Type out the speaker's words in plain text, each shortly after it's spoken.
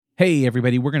Hey,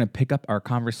 everybody, we're going to pick up our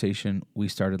conversation we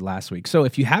started last week. So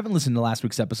if you haven't listened to last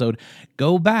week's episode,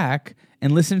 go back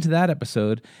and listen to that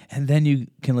episode, and then you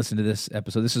can listen to this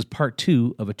episode. This is part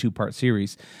 2 of a 2-part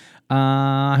series.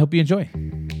 I hope you enjoy.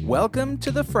 Welcome to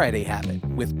The Friday Habit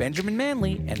with Benjamin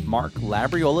Manley and Mark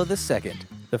Labriola II.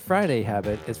 The Friday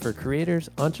Habit is for creators,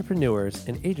 entrepreneurs,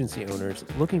 and agency owners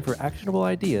looking for actionable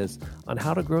ideas on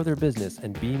how to grow their business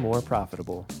and be more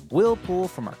profitable. We'll pull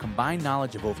from our combined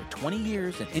knowledge of over 20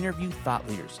 years and interview thought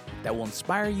leaders that will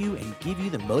inspire you and give you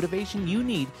the motivation you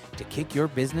need to kick your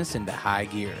business into high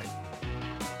gear.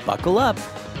 Buckle up.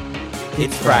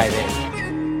 It's Friday.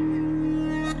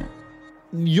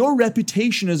 Your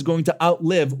reputation is going to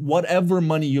outlive whatever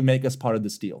money you make as part of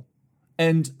this deal.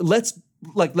 And let's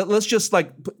just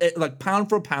pound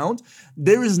for pound,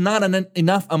 there is not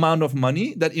enough amount of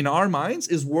money that in our minds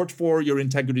is worth for your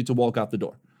integrity to walk out the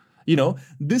door. You know,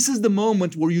 this is the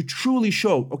moment where you truly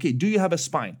show, okay, do you have a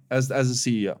spine as a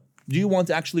CEO? Do you want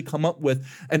to actually come up with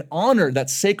and honor that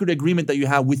sacred agreement that you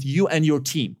have with you and your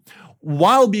team,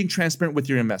 while being transparent with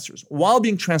your investors, while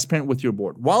being transparent with your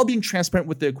board, while being transparent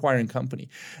with the acquiring company?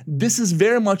 This is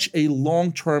very much a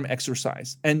long-term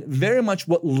exercise and very much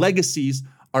what legacies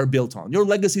are built on. Your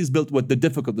legacy is built with the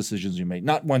difficult decisions you made,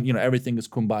 not when everything is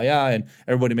kumbaya and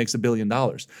everybody makes $1 billion.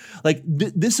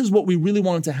 This is what we really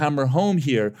wanted to hammer home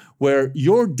here, where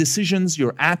your decisions,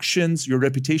 your actions, your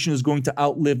reputation is going to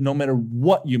outlive no matter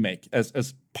what you make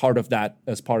as part of that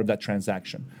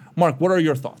transaction. Mark, what are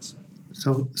your thoughts?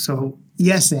 So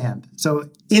yes, and so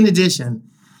in addition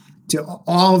to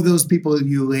all of those people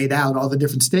you laid out, all the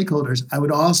different stakeholders, I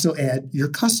would also add your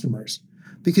customers,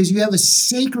 because you have a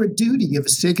sacred duty, you have a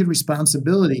sacred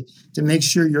responsibility to make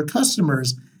sure your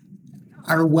customers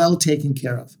are well taken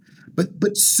care of.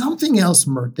 But something else,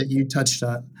 Mert, that you touched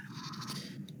on,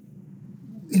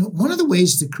 one of the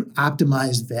ways to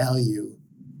optimize value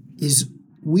is,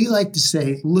 we like to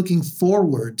say, looking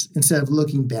forwards instead of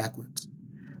looking backwards.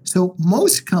 So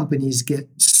most companies get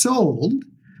sold,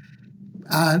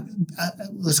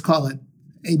 let's call it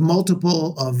a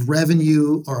multiple of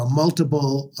revenue or a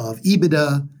multiple of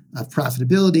EBITDA, of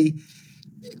profitability.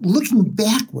 Looking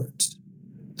backwards,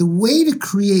 the way to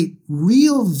create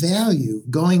real value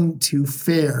going to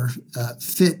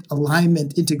fit,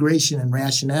 alignment, integration, and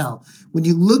rationale, when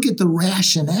you look at the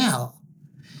rationale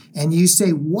and you say,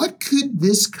 what could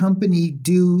this company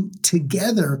do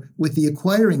together with the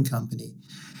acquiring company?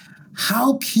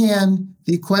 How can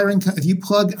the acquiring company, if you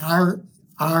plug our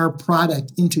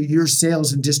product into your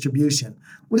sales and distribution,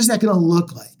 what is that going to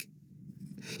look like?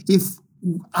 If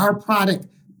our product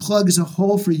plugs a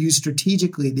hole for you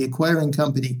strategically, the acquiring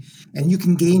company, and you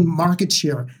can gain market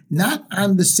share, not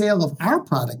on the sale of our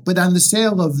product, but on the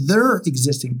sale of their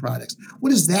existing products, what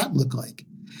does that look like?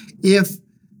 If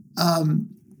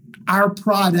our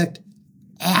product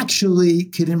actually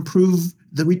could improve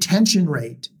the retention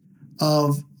rate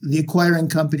of the acquiring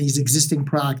company's existing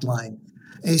product line,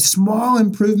 a small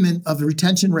improvement of the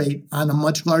retention rate on a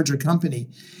much larger company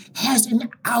has an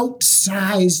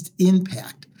outsized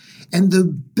impact. And the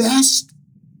best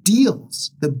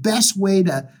deals, the best way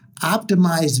to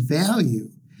optimize value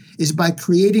is by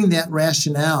creating that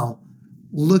rationale,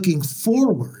 looking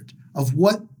forward of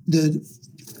what the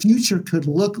future could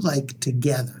look like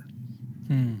together.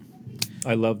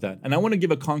 I love that. And I want to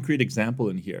give a concrete example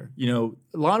in here. A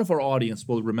lot of our audience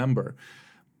will remember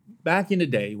back in the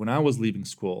day when I was leaving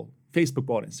school, Facebook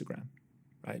bought Instagram,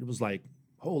 right? It was like,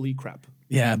 holy crap.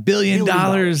 Yeah, $1 billion.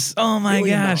 Oh my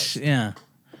gosh. Yeah.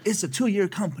 It's a 2-year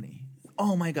company.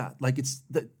 Oh my God. Like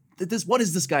what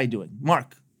is this guy doing?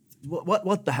 Mark,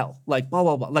 what the hell? Like blah,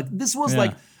 blah, blah. Like this was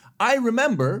I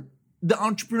remember the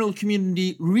entrepreneurial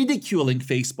community ridiculing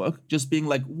Facebook, just being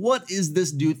like, what is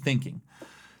this dude thinking?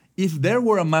 If there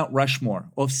were a Mount Rushmore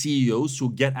of CEOs who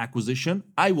get acquisition,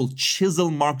 I will chisel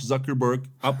Mark Zuckerberg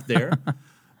up there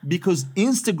because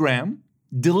Instagram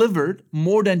delivered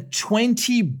more than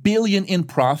 $20 billion in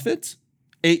profit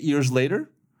 8 years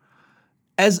later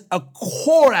as a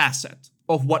core asset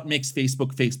of what makes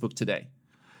Facebook today.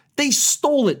 They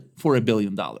stole it for $1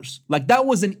 billion. Like that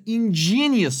was an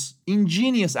ingenious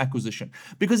acquisition,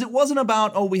 because it wasn't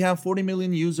about, we have 40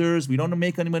 million users, we don't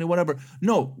make any money, whatever.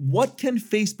 No, what can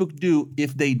Facebook do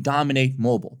if they dominate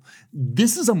mobile?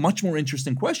 This is a much more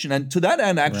interesting question. And to that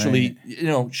end, actually,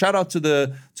 shout out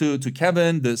to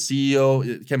Kevin, the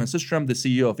CEO, Kevin Systrom, the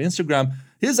CEO of Instagram.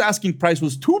 His asking price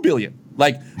was $2 billion.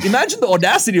 Like, imagine the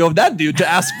audacity of that dude to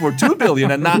ask for $2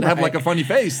 billion and not have like a funny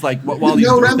face, like while he's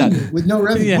doing that. With no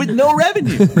revenue. With no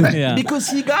revenue. Yeah. Because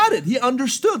he got it. He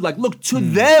understood. Like, look, to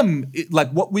them,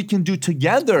 like what we can do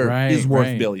together is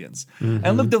worth billions.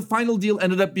 And look, the final deal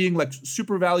ended up being like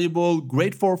super valuable,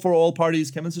 great for all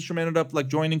parties. Kevin Systrom ended up like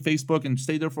joining Facebook and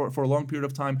stayed there for a long period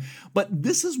of time. But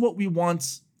this is what we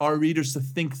want our readers to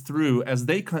think through as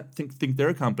they think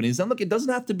their companies. And look, it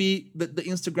doesn't have to be the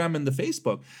Instagram and the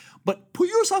Facebook, but put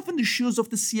yourself in the shoes of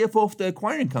the CFO of the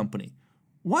acquiring company.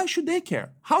 Why should they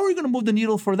care? How are you going to move the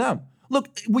needle for them?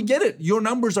 Look, we get it. Your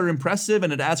numbers are impressive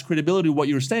and it adds credibility to what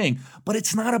you're saying, but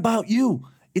it's not about you.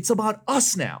 It's about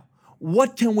us now.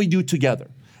 What can we do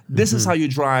together? This is how you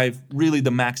drive really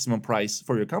the maximum price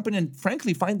for your company and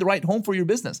frankly find the right home for your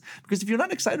business. Because if you're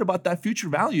not excited about that future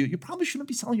value, you probably shouldn't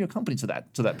be selling your company to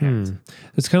that parent.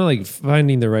 It's kind of like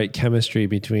finding the right chemistry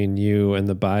between you and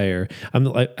the buyer.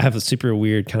 I have a super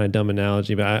weird kind of dumb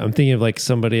analogy, but I'm thinking of like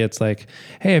somebody that's like,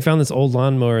 hey, I found this old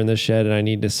lawnmower in the shed and I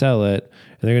need to sell it.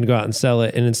 And they're going to go out and sell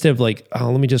it. And instead of like, oh,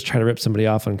 let me just try to rip somebody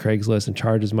off on Craigslist and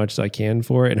charge as much as I can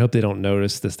for it and hope they don't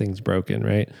notice this thing's broken,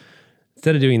 right?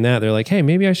 Instead of doing that, they're like, hey,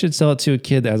 maybe I should sell it to a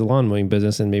kid that has a lawn mowing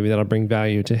business and maybe that'll bring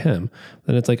value to him.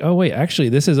 Then it's like, oh, wait, actually,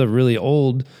 this is a really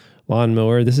old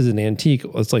lawnmower. This is an antique.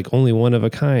 It's like only one of a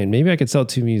kind. Maybe I could sell it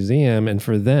to a museum and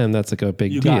for them, that's like a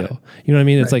big deal. You know what I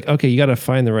mean? It's like, okay, you got to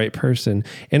find the right person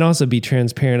and also be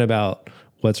transparent about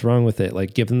what's wrong with it.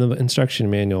 Like give them the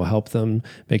instruction manual, help them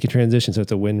make a transition so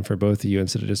it's a win for both of you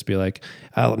instead of just be like,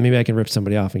 oh, maybe I can rip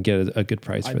somebody off and get a good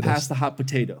price for this. Pass the hot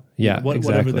potato. Yeah, exactly.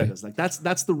 Whatever that is. Like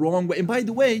that's the wrong way. And by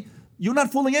the way, you're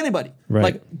not fooling anybody. Right.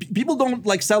 Like people don't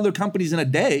like sell their companies in a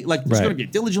day. Like there's going to be a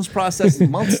diligence process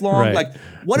months long. Right. Like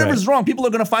whatever's wrong, people are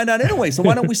going to find out anyway. So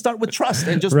why don't we start with trust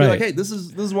and just be like, hey, this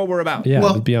is what we're about. Yeah,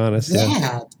 well, to be honest.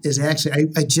 That is actually,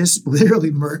 I just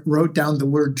literally wrote down the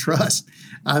word trust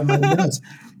on my notes.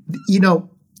 You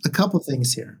know, a couple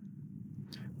things here.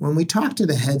 When we talked to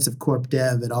the heads of corp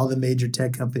dev at all the major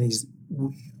tech companies,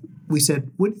 we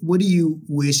said, what do you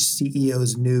wish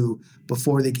CEOs knew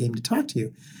before they came to talk to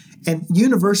you? And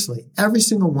universally, every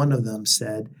single one of them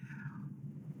said,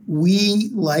 we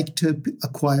like to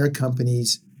acquire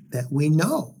companies that we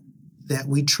know, that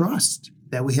we trust,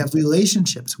 that we have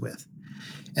relationships with.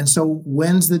 And so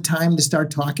when's the time to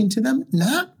start talking to them?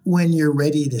 Not when you're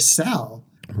ready to sell.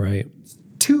 Right.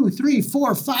 2, 3,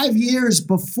 4, 5 years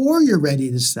before you're ready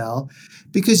to sell,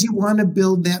 because you want to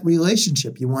build that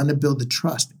relationship. You want to build the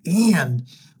trust. And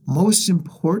most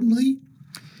importantly,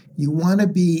 you want to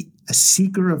be a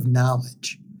seeker of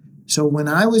knowledge. So when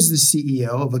I was the CEO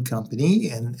of a company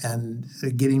and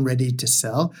getting ready to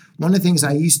sell, one of the things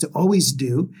I used to always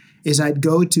do is I'd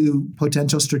go to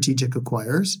potential strategic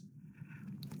acquirers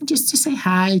just to say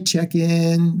hi, check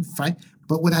in, fine.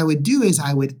 But what I would do is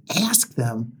I would ask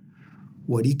them,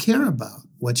 what do you care about?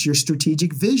 What's your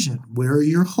strategic vision? Where are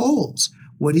your holes?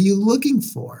 What are you looking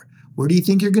for? Where do you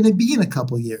think you're going to be in a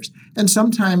couple of years? And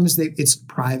sometimes it's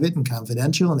private and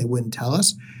confidential and they wouldn't tell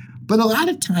us. But a lot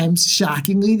of times,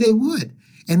 shockingly, they would.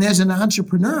 And as an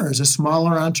entrepreneur, as a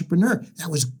smaller entrepreneur, that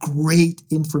was great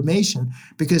information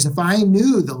because if I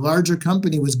knew the larger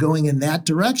company was going in that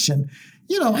direction,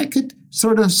 I could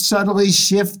sort of subtly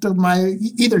shift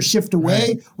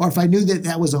away, or if I knew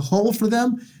that was a hole for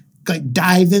them, like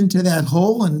dive into that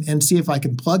hole and see if I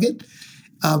can plug it.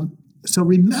 So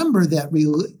remember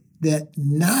that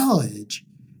knowledge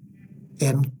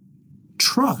and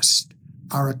trust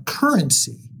are a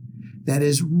currency that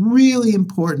is really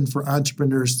important for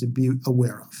entrepreneurs to be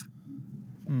aware of.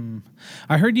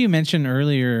 I heard you mention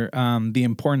earlier the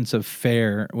importance of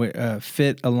FAIR,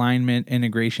 fit, alignment,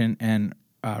 integration, and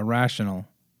rational.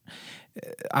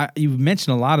 You've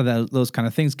mentioned a lot of those kind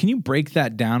of things. Can you break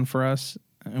that down for us?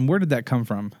 And where did that come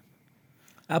from?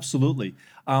 Absolutely.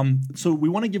 So we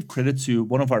want to give credit to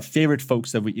one of our favorite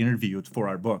folks that we interviewed for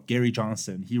our book, Gary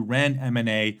Johnson. He ran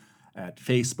M&A at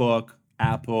Facebook,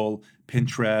 Apple,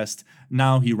 Pinterest.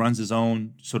 Now he runs his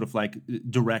own sort of like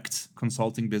direct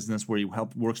consulting business where he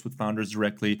works with founders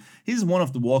directly. He's one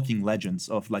of the walking legends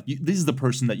of like, this is the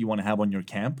person that you want to have on your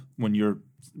camp when you're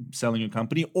selling your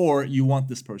company, or you want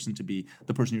this person to be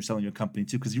the person you're selling your company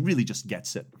to because he really just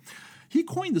gets it. He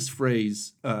coined this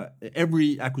phrase,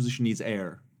 every acquisition needs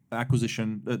AIR,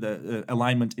 the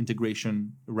alignment,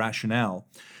 integration, rationale.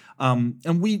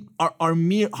 And our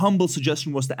mere humble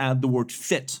suggestion was to add the word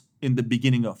fit in the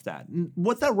beginning of that. And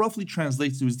what that roughly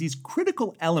translates to is these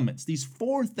critical elements, these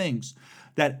 4 things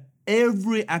that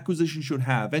every acquisition should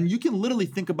have. And you can literally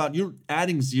think about you're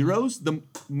adding zeros, the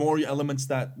more elements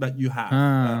that you have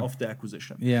of the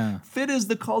acquisition. Yeah. Fit is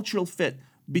the cultural fit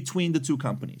between the two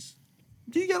companies.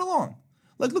 Do you get along?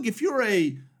 Like, look, if you're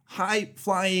a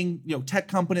high-flying, tech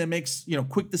company that makes,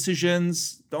 quick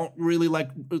decisions, don't really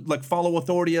like follow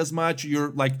authority as much,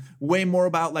 you're like way more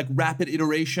about like rapid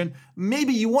iteration,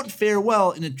 maybe you won't fare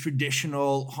well in a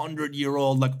traditional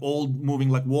 100-year-old, like old moving,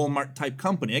 like Walmart type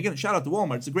company. Again, shout out to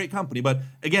Walmart, it's a great company, but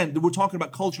again, we're talking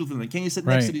about cultural feeling. Can you sit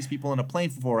next to these people on a plane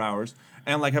for 4 hours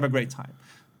and like have a great time?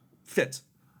 Fit.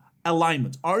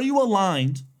 Alignment. Are you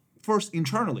aligned? First,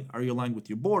 internally, are you aligned with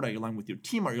your board? Are you aligned with your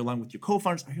team? Are you aligned with your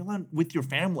co-founders? Are you aligned with your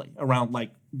family around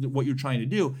like what you're trying to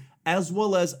do? As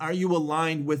well as, are you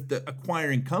aligned with the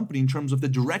acquiring company in terms of the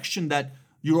direction that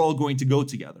you're all going to go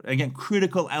together? Again,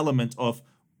 critical element of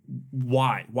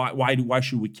why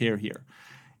should we care here?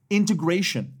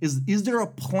 Integration. Is there a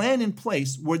plan in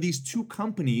place where these two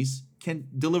companies can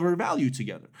deliver value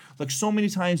together? Like so many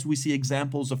times we see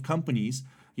examples of companies,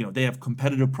 they have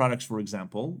competitive products, for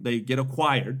example. They get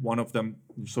acquired. One of them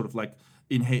sort of like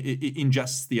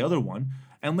ingests the other one.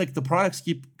 And like the products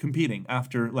keep competing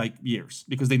after like years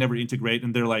because they never integrate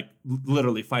and they're like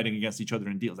literally fighting against each other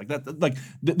in deals. Like that, like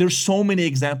there's so many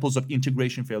examples of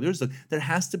integration failures that there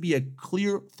has to be a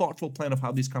clear, thoughtful plan of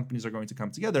how these companies are going to come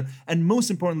together. And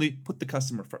most importantly, put the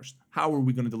customer first. How are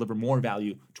we going to deliver more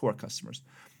value to our customers?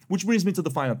 Which brings me to the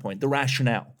final point, the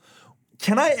rationale.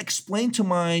 Can I explain to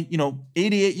my,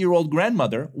 88-year-old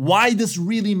grandmother why this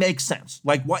really makes sense?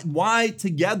 Like why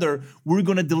together we're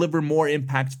going to deliver more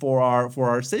impact for our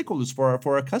stakeholders,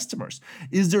 for our customers?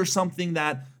 Is there something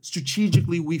that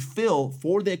strategically we feel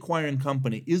for the acquiring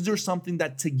company? Is there something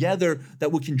that together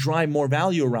that we can drive more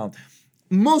value around?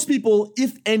 Most people,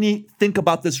 if any, think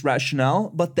about this rationale,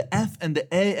 but the F and the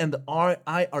A and the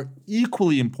I are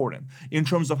equally important in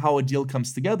terms of how a deal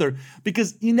comes together,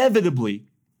 because inevitably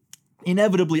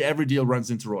every deal runs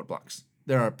into roadblocks.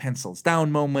 There are pencils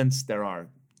down moments, there are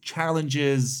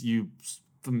challenges, you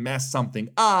mess something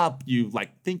up, you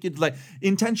like think it like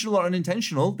intentional or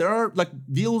unintentional. There are like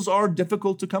deals are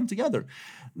difficult to come together.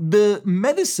 The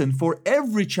medicine for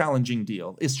every challenging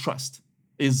deal is trust.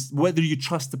 Is whether you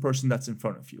trust the person that's in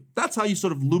front of you. That's how you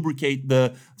sort of lubricate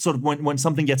the sort of when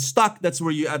something gets stuck, that's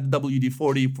where you add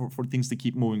WD-40 for things to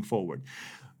keep moving forward.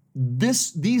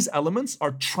 These elements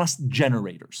are trust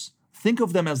generators. Think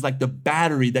of them as like the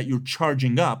battery that you're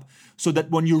charging up so that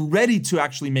when you're ready to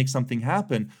actually make something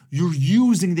happen, you're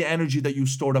using the energy that you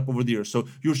stored up over the years. So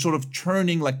you're sort of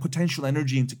turning like potential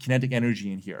energy into kinetic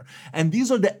energy in here. And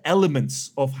these are the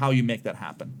elements of how you make that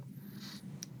happen.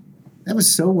 That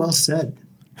was so well said.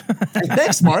 Hey,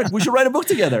 thanks, Mark. We should write a book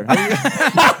together.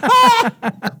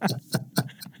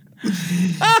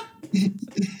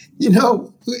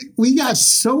 We got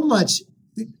so much.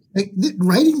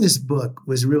 Writing this book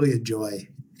was really a joy.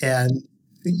 And,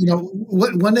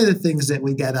 one of the things that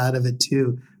we got out of it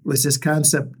too was this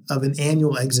concept of an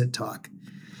annual exit talk.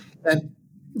 And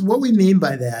what we mean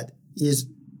by that is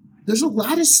there's a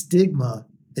lot of stigma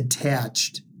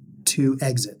attached to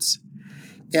exits.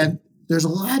 And there's a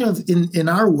lot of, in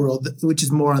our world, which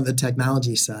is more on the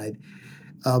technology side,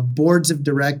 boards of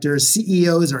directors,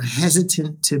 CEOs are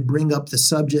hesitant to bring up the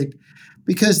subject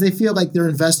because they feel like their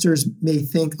investors may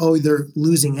think, oh, they're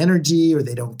losing energy or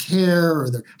they don't care or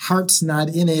their heart's not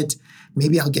in it.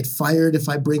 Maybe I'll get fired if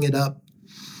I bring it up.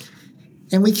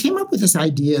 And we came up with this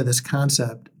idea, this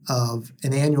concept of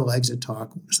an annual exit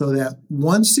talk so that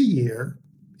once a year,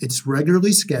 it's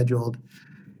regularly scheduled,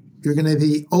 you're going to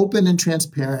be open and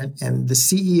transparent, and the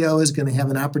CEO is going to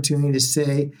have an opportunity to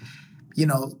say,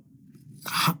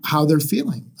 how they're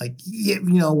feeling. Like,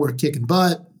 we're kicking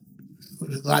butt,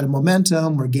 a lot of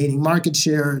momentum, we're gaining market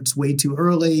share, it's way too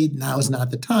early, now is not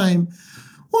the time.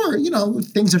 Or,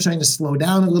 things are starting to slow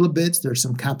down a little bit, there's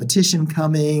some competition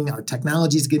coming, our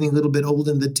technology is getting a little bit old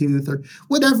in the tooth, or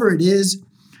whatever it is.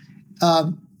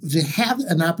 To have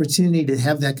an opportunity to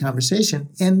have that conversation.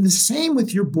 And the same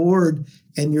with your board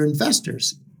and your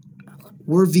investors.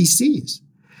 We're VCs.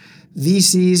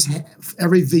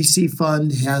 Every VC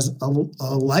fund has a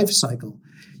life cycle.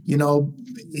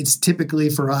 It's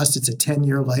typically for us, it's a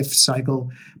 10-year life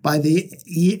cycle. By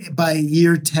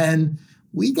year 10,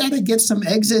 we got to get some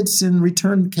exits and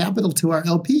return capital to our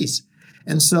LPs.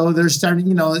 And so they're starting,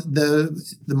 the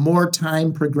more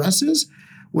time progresses,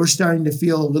 we're starting to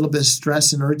feel a little bit of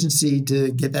stress and urgency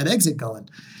to get that exit going.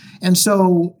 And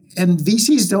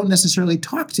VCs don't necessarily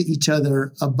talk to each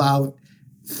other about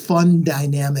fund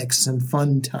dynamics and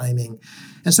fund timing.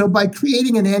 And so by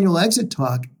creating an annual exit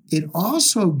talk, it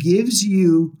also gives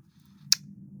you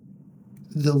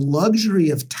the luxury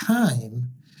of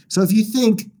time. So if you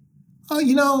think,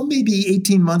 maybe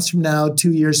 18 months from now,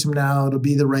 2 years from now, it'll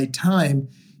be the right time,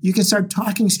 you can start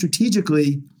talking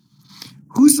strategically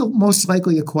Who's the most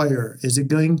likely acquirer? Is it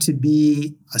going to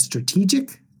be a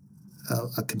strategic,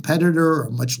 a competitor, or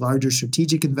a much larger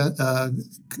strategic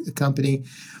company?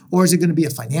 Or is it going to be a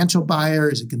financial buyer?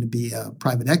 Is it going to be a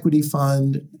private equity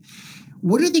fund?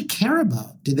 What do they care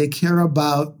about? Do they care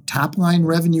about top-line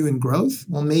revenue and growth?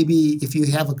 Well, maybe if you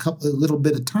have a little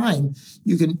bit of time,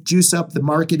 you can juice up the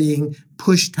marketing,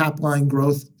 push top-line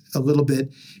growth a little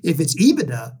bit. If it's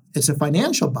EBITDA, it's a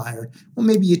financial buyer. Well,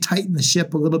 maybe you tighten the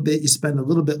ship a little bit. You spend a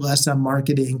little bit less on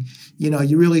marketing.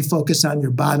 You really focus on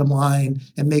your bottom line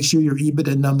and make sure your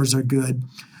EBITDA numbers are good.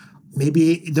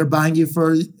 Maybe they're buying you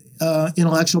for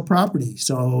intellectual property.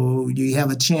 So you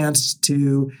have a chance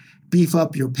to beef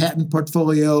up your patent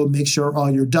portfolio, make sure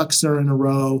all your ducks are in a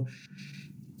row.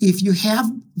 If you have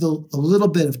a little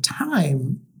bit of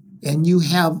time and you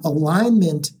have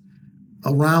alignment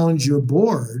around your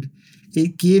board,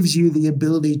 it gives you the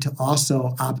ability to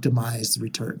also optimize the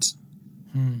returns.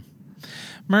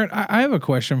 Mert, I have a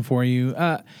question for you.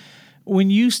 When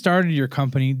you started your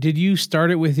company, did you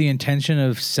start it with the intention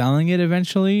of selling it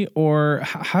eventually, or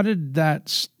how did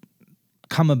that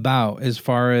come about as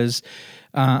far as,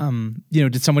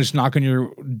 did someone just knock on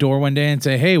your door one day and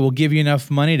say, hey, we'll give you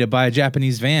enough money to buy a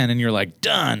Japanese van, and you're like,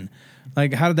 done?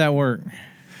 Like, how did that work?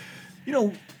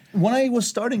 When I was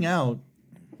starting out,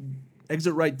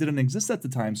 Exit Right didn't exist at the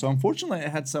time. So unfortunately, I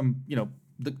had some,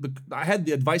 I had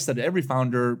the advice that every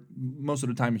founder most of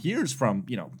the time hears from,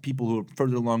 people who are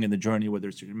further along in the journey, whether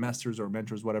it's your investors or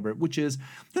mentors, whatever, which is,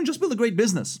 just build a great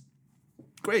business.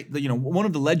 Great. One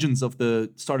of the legends of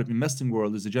the startup investing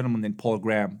world is a gentleman named Paul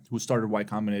Graham, who started Y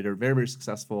Combinator, very, very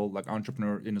successful,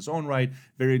 entrepreneur in his own right,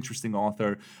 very interesting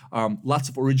author. Lots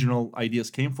of original ideas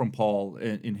came from Paul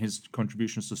in his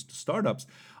contributions to startups.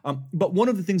 But one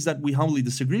of the things that we humbly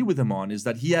disagree with him on is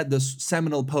that he had this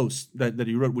seminal post that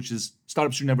he wrote, which is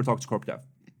startups should never talk to corp dev.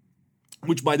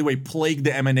 Which, by the way, plagued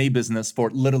the M&A business for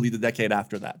literally the decade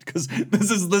after that. Because this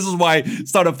is why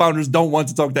startup founders don't want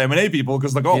to talk to M&A people,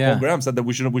 because Paul Graham said that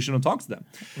we shouldn't talk to them.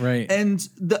 Right. And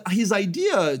his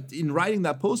idea in writing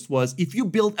that post was, if you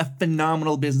build a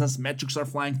phenomenal business, metrics are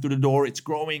flying through the door, it's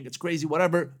growing, it's crazy,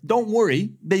 whatever, don't worry,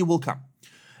 they will come.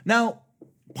 Now,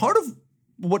 part of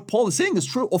what Paul is saying is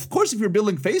true. Of course, if you're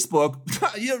building Facebook,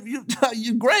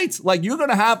 you're great. You're going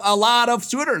to have a lot of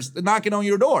suitors knocking on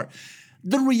your door.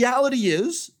 The reality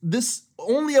is, this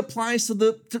only applies to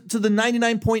the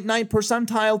 99.9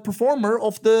 percentile performer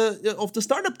of the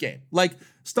startup game.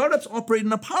 Startups operate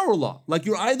in a power law.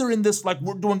 You're either in this,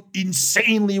 we're doing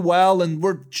insanely well and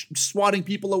we're swatting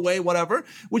people away, whatever,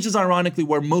 which is ironically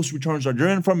where most returns are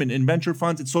driven from in venture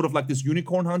funds. It's sort of like this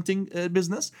unicorn hunting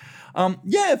business.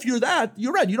 If you're that,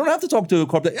 you're right. You don't have to talk to a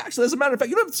corporate. Actually, as a matter of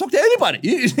fact, you don't have to talk to anybody.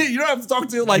 You don't have to talk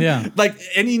to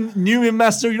any new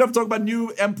investor. You don't have to talk about new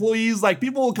employees.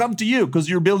 People will come to you because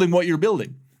you're building what you're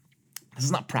building. This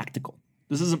is not practical.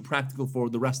 This isn't practical for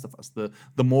the rest of us, the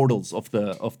mortals of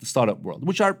the startup world,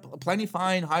 which are plenty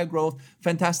fine, high growth,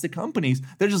 fantastic companies.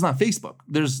 They're just not Facebook.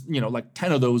 There's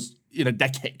 10 of those in a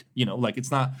decade.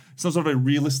 It's not some sort of a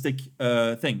realistic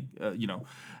thing.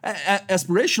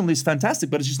 Aspirationally, it's fantastic,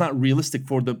 but it's just not realistic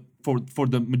for the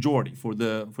majority, for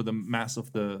the mass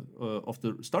of the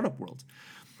startup world.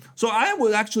 So I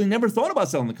would actually never thought about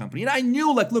selling the company. And I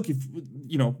knew, look, if,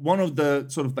 one of the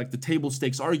sort of the table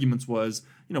stakes arguments was,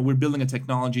 we're building a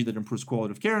technology that improves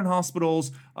quality of care in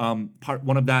hospitals.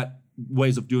 One of that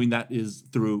ways of doing that is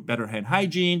through better hand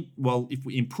hygiene. Well, if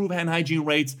we improve hand hygiene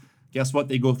rates, guess what?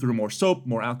 They go through more soap,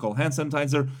 more alcohol, hand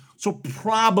sanitizer. So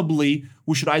probably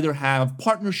we should either have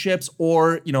partnerships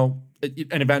or,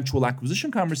 an eventual acquisition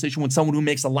conversation with someone who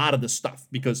makes a lot of this stuff,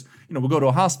 because we go to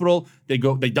a hospital, they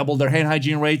double their hand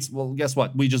hygiene rates. Well, guess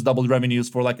what? We just doubled revenues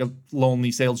for a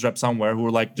lonely sales rep somewhere who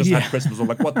were just had Christmas. We're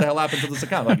what the hell happened to this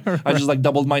account? I just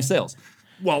doubled my sales.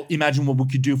 Well, imagine what we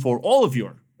could do for all of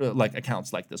your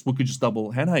accounts like this. We could just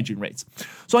double hand hygiene rates.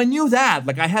 So I knew that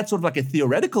I had sort of a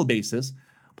theoretical basis,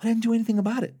 but I didn't do anything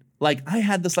about it. I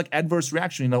had this adverse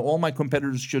reaction. All my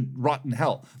competitors should rot in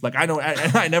hell.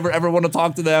 I never ever want to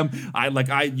talk to them. I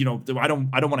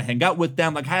don't want to hang out with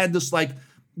them. I had this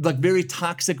very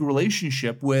toxic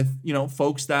relationship with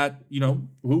folks that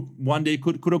who one day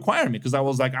could acquire me, because I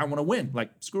was I want to win.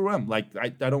 Screw them. I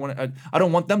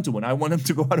don't want them to win. I want them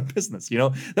to go out of business.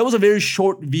 That was a very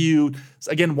short view.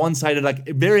 Again,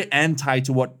 one-sided. Very anti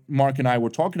to what Mark and I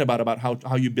were talking about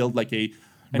how you build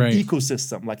an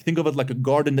ecosystem. Think of it like a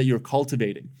garden that you're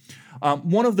cultivating.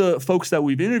 One of the folks that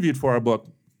we've interviewed for our book,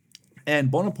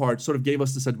 and Bonaparte, sort of gave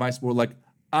us this advice where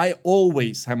I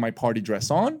always have my party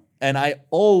dress on And I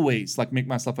always like make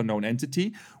myself a known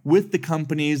entity with the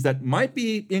companies that might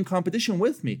be in competition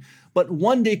with me, but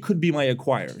one day could be my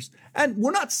acquirers. And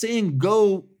we're not saying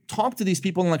go talk to these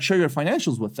people and like share your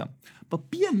financials with them, but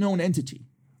be a known entity.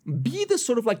 Be the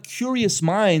sort of like curious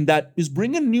mind that is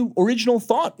bringing new original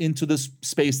thought into this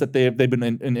space that they've been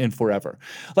in forever.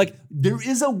 Like there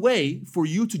is a way for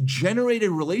you to generate a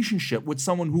relationship with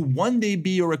someone who one day be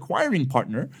your acquiring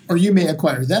partner. Or you may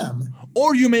acquire them.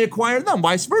 Or you may acquire them,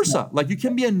 vice versa. Like you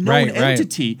can be a known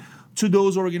entity to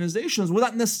those organizations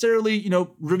without necessarily,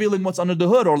 revealing what's under the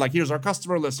hood or like, here's our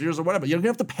customer list, here's or whatever. You don't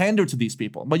have to pander to these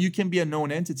people, but you can be a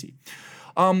known entity.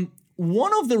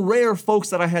 One of the rare folks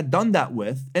that I had done that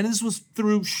with, and this was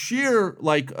through sheer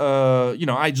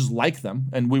I just like them,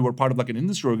 and we were part of like an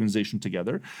industry organization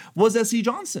together, was S.E.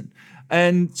 Johnson.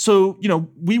 And so,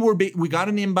 we got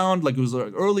an inbound, like it was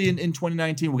early in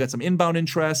 2019, we got some inbound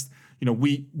interest.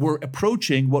 We were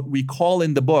approaching what we call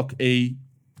in the book a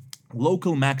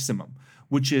local maximum,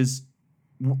 which is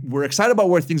we're excited about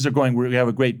where things are going. We have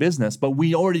a great business, but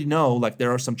we already know like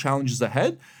there are some challenges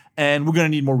ahead. And we're going to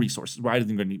need more resources, right? We're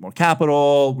going to need more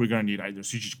capital. We're going to need either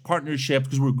strategic partnerships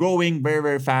because we're growing very,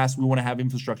 very fast. We want to have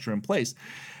infrastructure in place.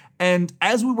 And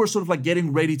as we were sort of like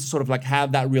getting ready to sort of like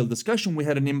have that real discussion, we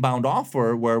had an inbound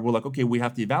offer where we're like, okay, we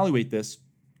have to evaluate this.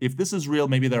 If this is real,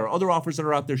 maybe there are other offers that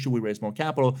are out there. Should we raise more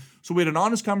capital? So we had an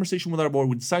honest conversation with our board.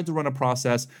 We decided to run a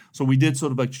process. So we did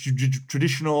sort of like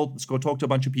traditional, let's go talk to a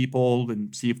bunch of people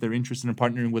and see if they're interested in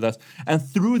partnering with us. And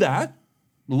through that,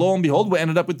 lo and behold, we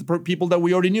ended up with the people that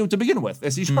we already knew to begin with,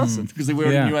 S.E. Johnson, because we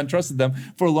already knew and trusted them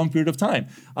for a long period of time.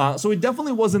 So it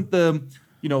definitely wasn't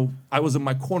I was in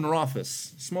my corner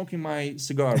office smoking my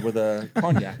cigar with a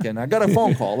cognac and I got a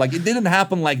phone call. Like it didn't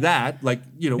happen like that. Like,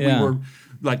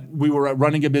 we were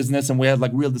running a business and we had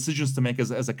like real decisions to make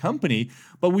as a company,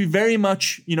 but we very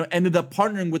much, ended up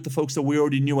partnering with the folks that we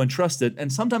already knew and trusted.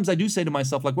 And sometimes I do say to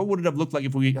myself, like, what would it have looked like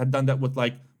if we had done that with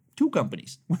like 2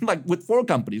 companies, like with 4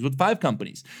 companies, with 5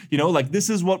 companies, like this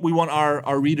is what we want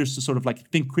our readers to sort of like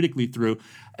think critically through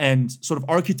and sort of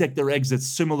architect their exits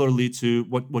similarly to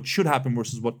what should happen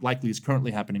versus what likely is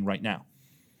currently happening right now.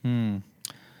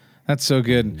 That's so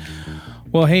good.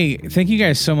 Well, hey, thank you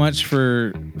guys so much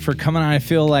for coming on. I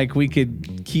feel like we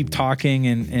could keep talking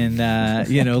and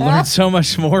learn so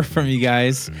much more from you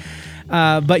guys.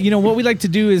 But what we like to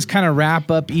do is kind of wrap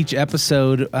up each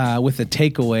episode with a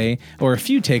takeaway or a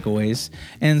few takeaways.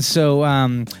 And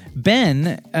so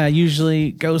Ben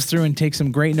usually goes through and takes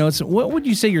some great notes. What would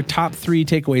you say your top 3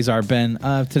 takeaways are, Ben,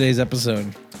 of today's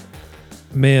episode?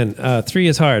 Man, 3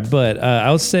 is hard, but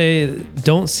I would say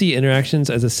don't see interactions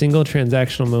as a single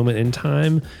transactional moment in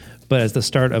time, but as the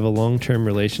start of a long-term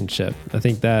relationship. I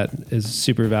think that is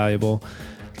super valuable.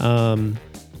 I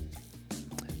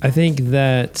think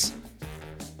that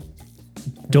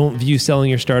don't view selling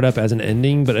your startup as an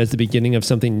ending, but as the beginning of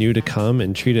something new to come,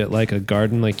 and treat it like a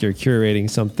garden, like you're curating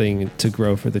something to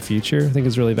grow for the future. I think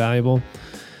is really valuable.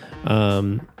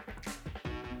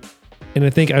 And I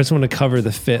think I just want to cover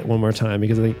the fit one more time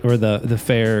because I think, or the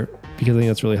fair, because I think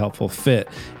that's really helpful. Fit.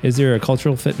 Is there a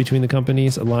cultural fit between the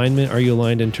companies? Alignment. Are you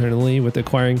aligned internally with the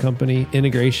acquiring company?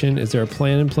 Integration. Is there a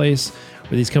plan in place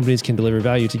where these companies can deliver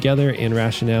value together? And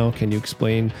rationale. Can you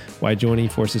explain why joining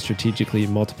forces strategically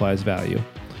multiplies value?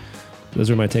 Those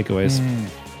are my takeaways.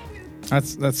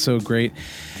 That's so great.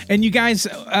 And you guys,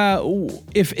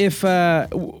 if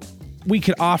we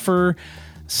could offer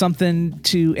something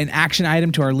to an action item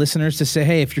to our listeners to say,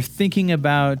 hey, if you're thinking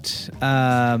about,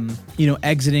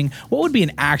 exiting, what would be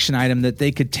an action item that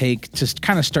they could take to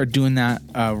kind of start doing that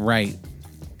right?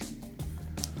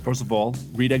 First of all,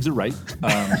 read Exit Right.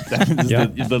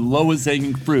 That is the lowest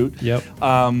hanging fruit. Yep.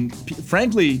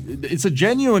 Frankly, it's a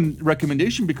genuine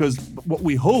recommendation because what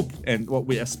we hope and what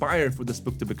we aspire for this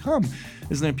book to become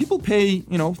is that people pay,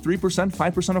 3%,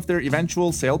 5% of their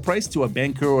eventual sale price to a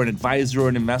banker or an advisor or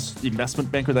an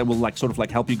investment banker that will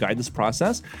help you guide this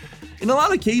process. In a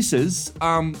lot of cases,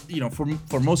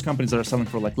 for most companies that are selling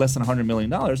for less than $100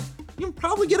 million, you can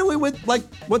probably get away with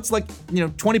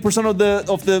 20% of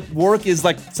the work is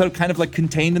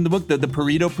contained in the book, the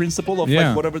Pareto principle of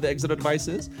whatever the exit advice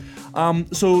is.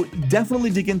 So definitely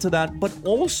dig into that, but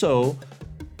also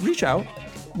reach out.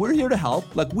 We're here to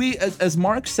help. We, as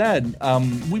Mark said,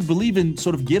 we believe in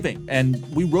sort of giving, and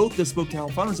we wrote this book to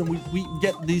help founders, and we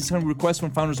get these kind of requests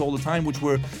from founders all the time, which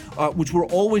we're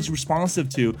always responsive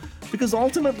to, because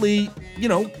ultimately,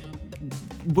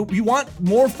 we want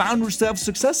more founders to have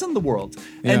success in the world.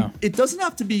 And it doesn't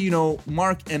have to be,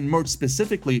 Mark and Mert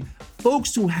specifically.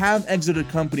 folks who have exited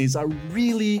companies are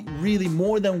really, really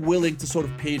more than willing to sort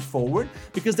of pay it forward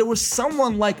because there was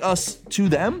someone like us to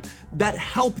them that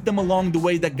helped them along the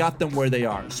way that got them where they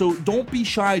are. So don't be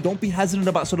shy, don't be hesitant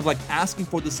about sort of like asking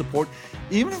for the support,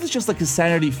 even if it's just like a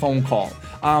sanity phone call.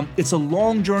 It's a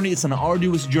long journey, it's an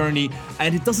arduous journey,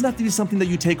 and it doesn't have to be something that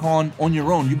you take on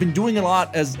your own. You've been doing a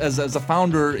lot as a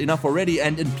founder enough already,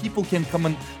 and people can come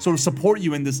and sort of support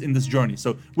you in this journey.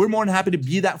 So we're more than happy to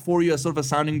be that for you as sort of a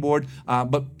sounding board.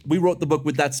 But we wrote the book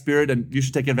with that spirit, and you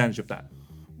should take advantage of that.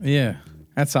 Yeah.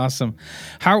 That's awesome.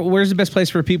 Where's the best place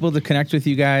for people to connect with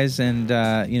you guys and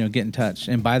get in touch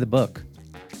and buy the book?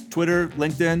 Twitter,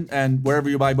 LinkedIn, and wherever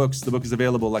you buy books, the book is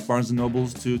available, like Barnes and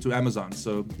Nobles to Amazon.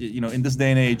 So in this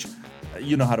day and age,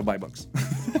 you know how to buy books.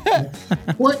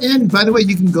 Well, and by the way,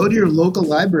 you can go to your local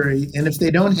library, and if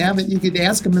they don't have it, you could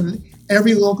ask them, and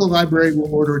every local library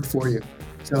will order it for you.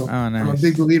 So nice. I'm a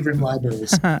big believer in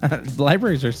libraries.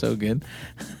 Libraries are so good.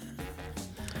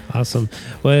 Awesome.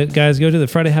 Well, guys, go to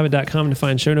thefridayhabit.com to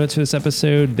find show notes for this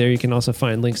episode. There you can also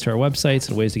find links to our websites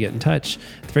and ways to get in touch.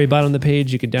 At the very bottom of the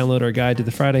page, you can download our guide to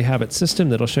the Friday Habit System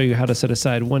that'll show you how to set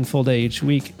aside one full day each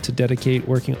week to dedicate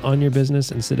working on your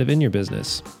business instead of in your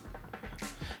business.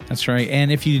 That's right.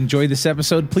 And if you enjoyed this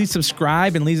episode, please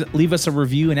subscribe and leave us a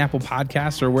review in Apple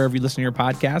Podcasts or wherever you listen to your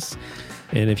podcasts.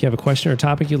 And if you have a question or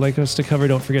topic you'd like us to cover,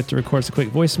 don't forget to record us a quick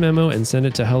voice memo and send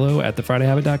it to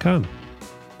hello@thefridayhabit.com.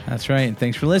 That's right. And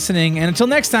thanks for listening. And until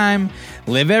next time,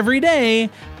 live every day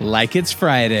like it's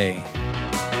Friday.